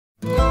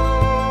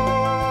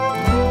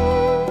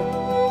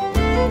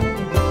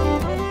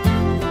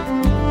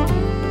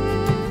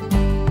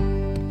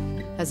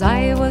as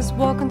I was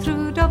walking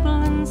through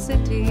Dublin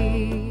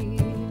city,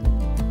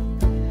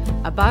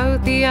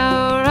 about the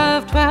hour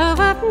of 12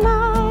 at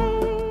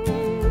night.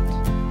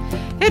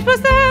 It was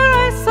there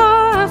I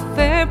saw a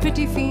fair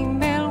pretty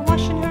female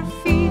washing her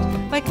feet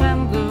by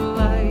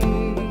candlelight.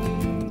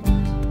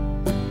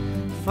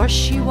 First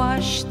she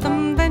washed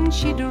them, then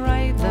she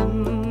dried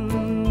them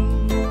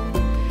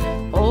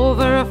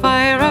over a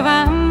fire of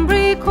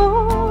ambry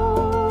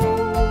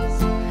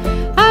coals.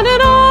 And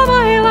in all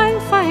my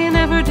life I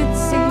never did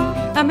see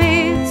a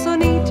maid so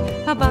neat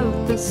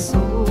about the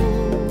soles.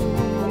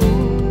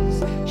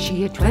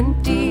 She had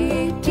 20,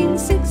 18,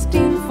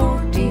 16,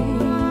 14,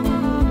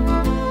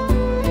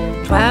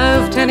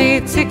 12, 10,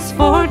 8, 6,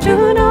 4,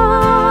 2,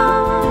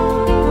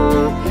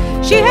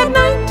 9. She had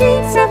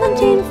 19,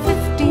 17,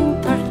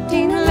 15,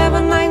 13,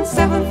 11, 9,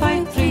 7,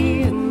 5,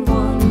 3, and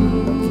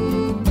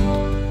 1.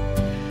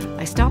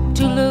 I stopped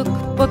to look,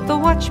 but the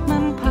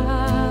watchman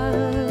passed.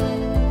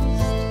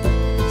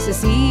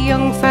 Says he,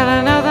 young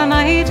fella, now the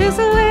night is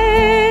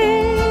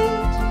late,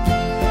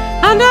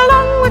 and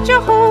along with you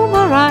home,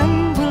 or I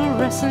will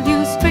wrestle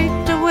you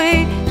straight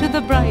away to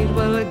the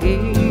Bridewell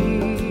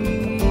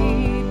gate.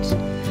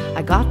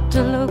 I got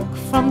a look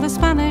from the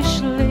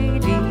Spanish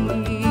lady,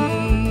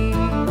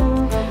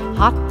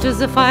 hot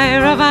as a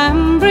fire of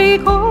ambry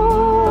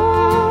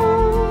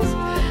coals.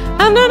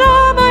 And in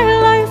all my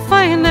life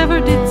I never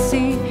did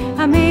see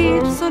a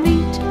maid so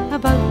neat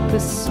about the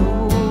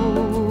soles.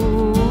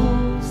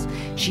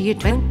 She had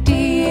 20,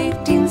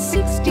 18,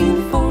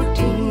 16,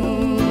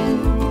 14,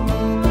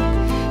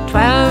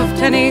 12,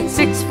 10, 8,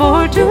 6,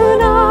 4, 2,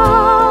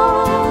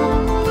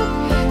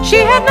 9. She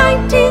had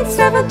 19,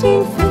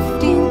 17,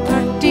 15,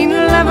 13,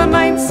 11,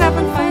 9,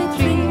 7, 5,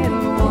 3,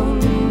 and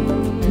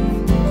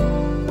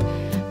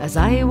 1. As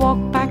I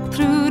walked back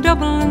through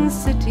Dublin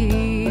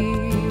city,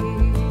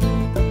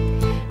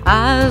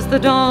 as the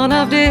dawn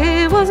of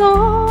day was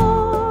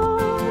on,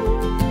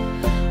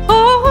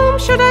 oh, whom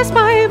should I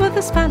spy but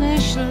the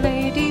Spanish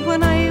lady,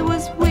 when I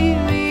was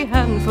weary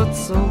and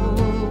footsore.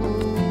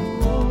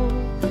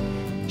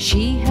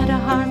 She had a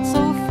heart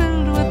so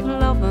filled with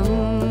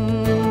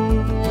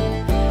loving,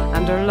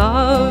 and her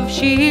love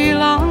she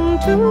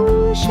longed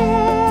to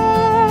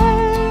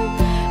share.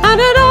 And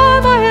in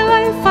all my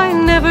life I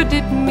never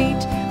did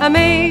meet a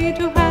maid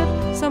who had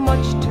so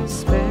much to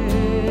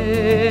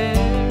spare.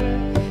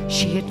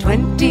 She had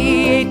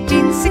 20,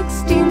 18,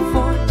 16,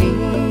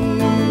 14,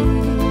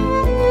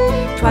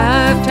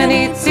 12, 10,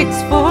 8,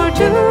 6, 4,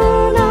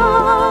 2,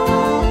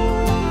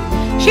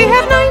 9. She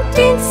had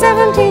 19,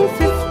 17,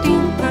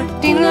 15,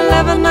 13,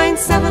 11, 9,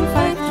 7,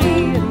 5,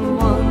 3, and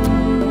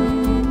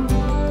 1.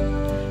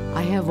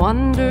 I have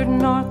wandered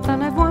north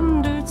and I've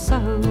wandered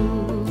south,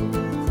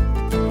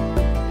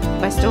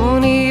 by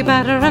Stony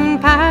Batter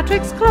and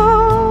Patrick's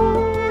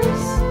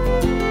Close,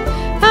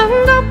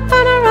 and up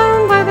and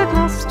around by the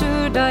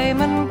Gloucester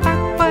Diamond,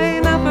 back by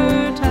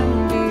Napper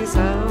Tandy's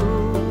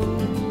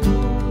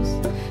house.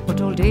 But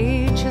old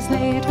age has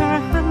laid her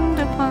hand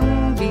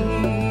upon me,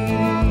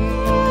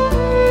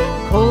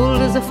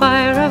 cold as a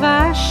fire of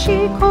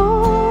ashy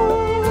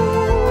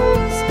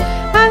coals,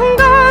 and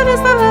gone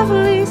is the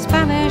lovely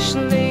Spanish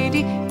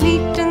lady,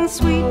 neat and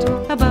sweet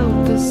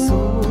about the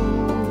soles.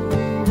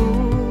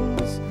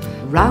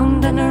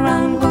 Round and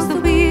around goes the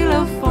wheel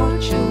of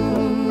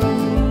fortune,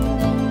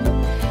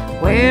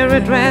 where a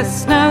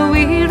dress now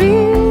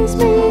wearies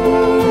me.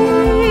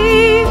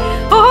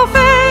 Oh,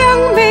 fair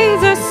young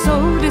maids are so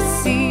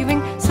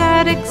deceiving,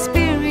 sad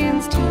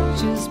experience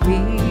teaches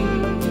me.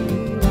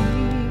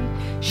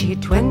 She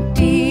had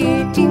 20,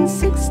 18,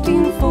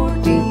 16,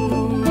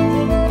 14,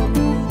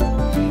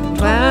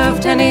 12,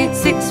 10, 8,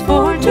 6,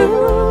 4,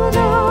 2,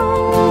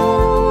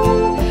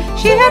 9.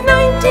 She had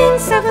 19,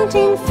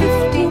 17,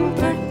 15,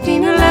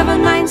 13,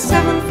 11, 9,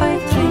 7,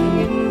 5,